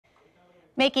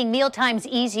Making mealtimes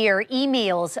easier,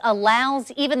 e-meals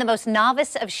allows even the most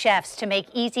novice of chefs to make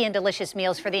easy and delicious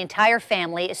meals for the entire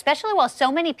family, especially while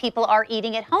so many people are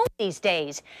eating at home these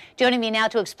days. Joining me now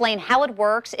to explain how it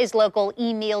works is local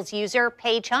e-meals user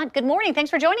Paige Hunt. Good morning. Thanks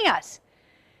for joining us.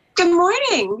 Good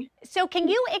morning. So can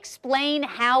you explain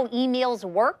how e-meals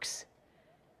works?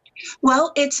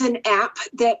 Well, it's an app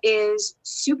that is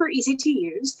super easy to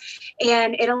use,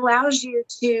 and it allows you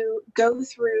to go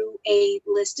through a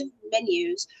list of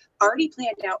menus, already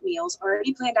planned out meals,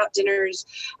 already planned out dinners,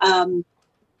 that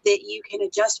you can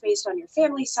adjust based on your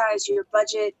family size, your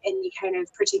budget, and the kind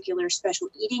of particular special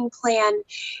eating plan.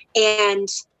 And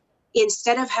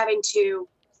instead of having to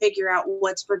figure out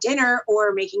what's for dinner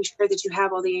or making sure that you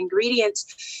have all the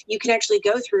ingredients, you can actually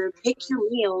go through, pick your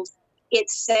meals. It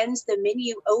sends the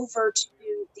menu over to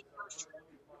the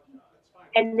grocery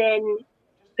and then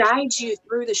guides you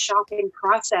through the shopping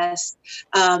process,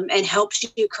 and helps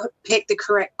you pick the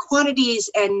correct quantities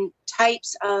and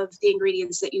types of the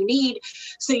ingredients that you need,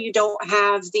 so you don't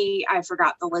have I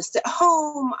forgot the list at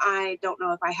home, I don't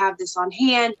know if I have this on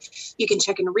hand. You can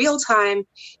check in real time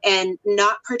and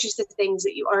not purchase the things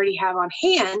that you already have on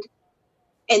hand.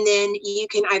 And then you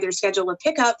can either schedule a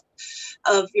pickup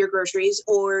of your groceries,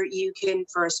 or you can,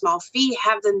 for a small fee,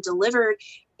 have them delivered,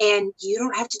 and you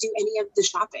don't have to do any of the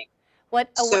shopping.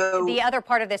 What the other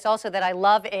part of this also that I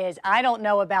love is, I don't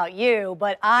know about you,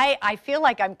 but I feel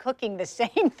like I'm cooking the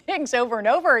same things over and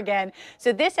over again.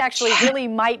 So this actually really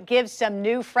might give some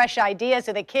new, fresh ideas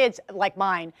to the kids like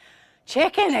mine.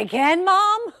 Chicken again,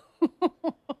 Mom?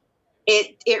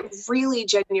 It really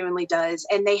genuinely does.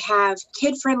 And they have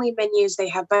kid-friendly menus. They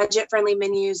have budget-friendly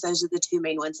menus. Those are the two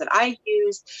main ones that I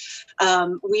use.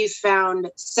 We've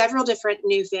found several different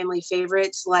new family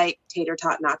favorites like tater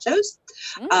tot nachos,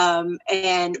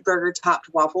 and burger topped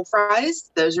waffle fries.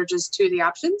 Those are just two of the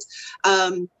options.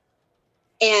 And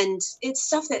it's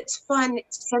stuff that's fun,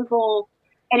 simple,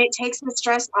 and it takes the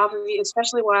stress off of you,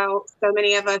 especially while so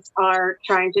many of us are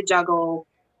trying to juggle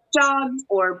jobs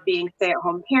or being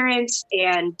stay-at-home parents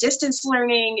and distance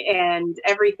learning and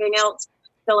everything else.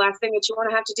 The last thing that you want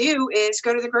to have to do is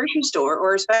go to the grocery store,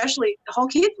 or especially haul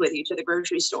kids with you to the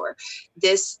grocery store.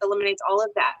 This eliminates all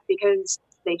of that because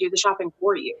they do the shopping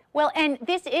for you. Well, and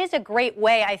this is a great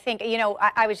way, I think. You know,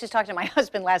 I was just talking to my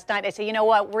husband last night. I said, you know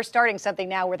what, we're starting something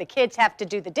now where the kids have to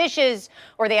do the dishes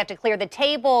or they have to clear the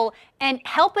table and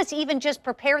help us even just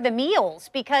prepare the meals,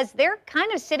 because they're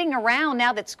kind of sitting around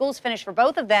now that school's finished for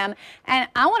both of them, and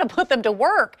I want to put them to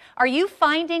work. Are you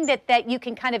finding that you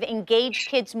can kind of engage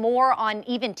kids more on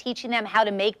even teaching them how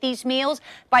to make these meals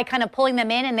by kind of pulling them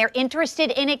in and they're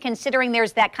interested in it, considering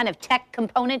there's that kind of tech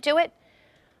component to it?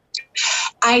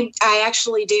 I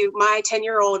actually do. My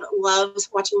 10-year-old loves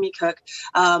watching me cook,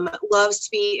 loves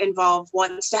to be involved,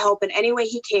 wants to help in any way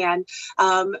he can.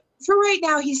 For right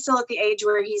now, he's still at the age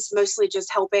where he's mostly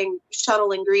just helping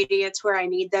shuttle ingredients where I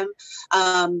need them.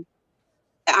 I'm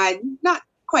not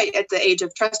quite at the age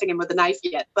of trusting him with a knife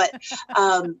yet, but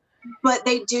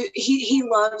they do. He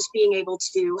loves being able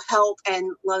to help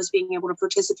and loves being able to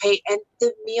participate. And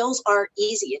the meals are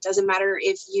easy. It doesn't matter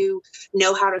if you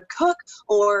know how to cook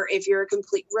or if you're a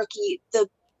complete rookie. The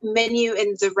menu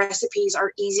and the recipes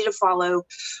are easy to follow,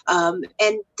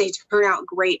 and they turn out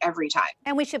great every time.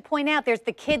 And we should point out there's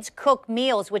the Kids Cook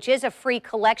Meals, which is a free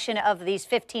collection of these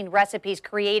 15 recipes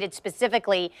created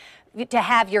specifically to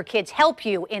have your kids help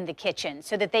you in the kitchen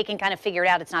so that they can kind of figure it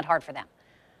out. It's not hard for them.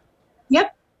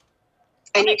 Yep.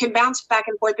 And you can bounce back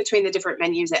and forth between the different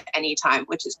menus at any time,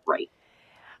 which is great.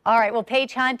 All right. Well,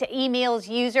 Paige Hunt, e-meals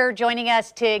user, joining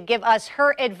us to give us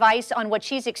her advice on what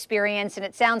she's experienced. And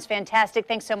it sounds fantastic.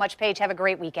 Thanks so much, Paige. Have a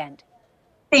great weekend.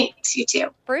 Thanks. You too.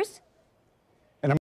 Bruce?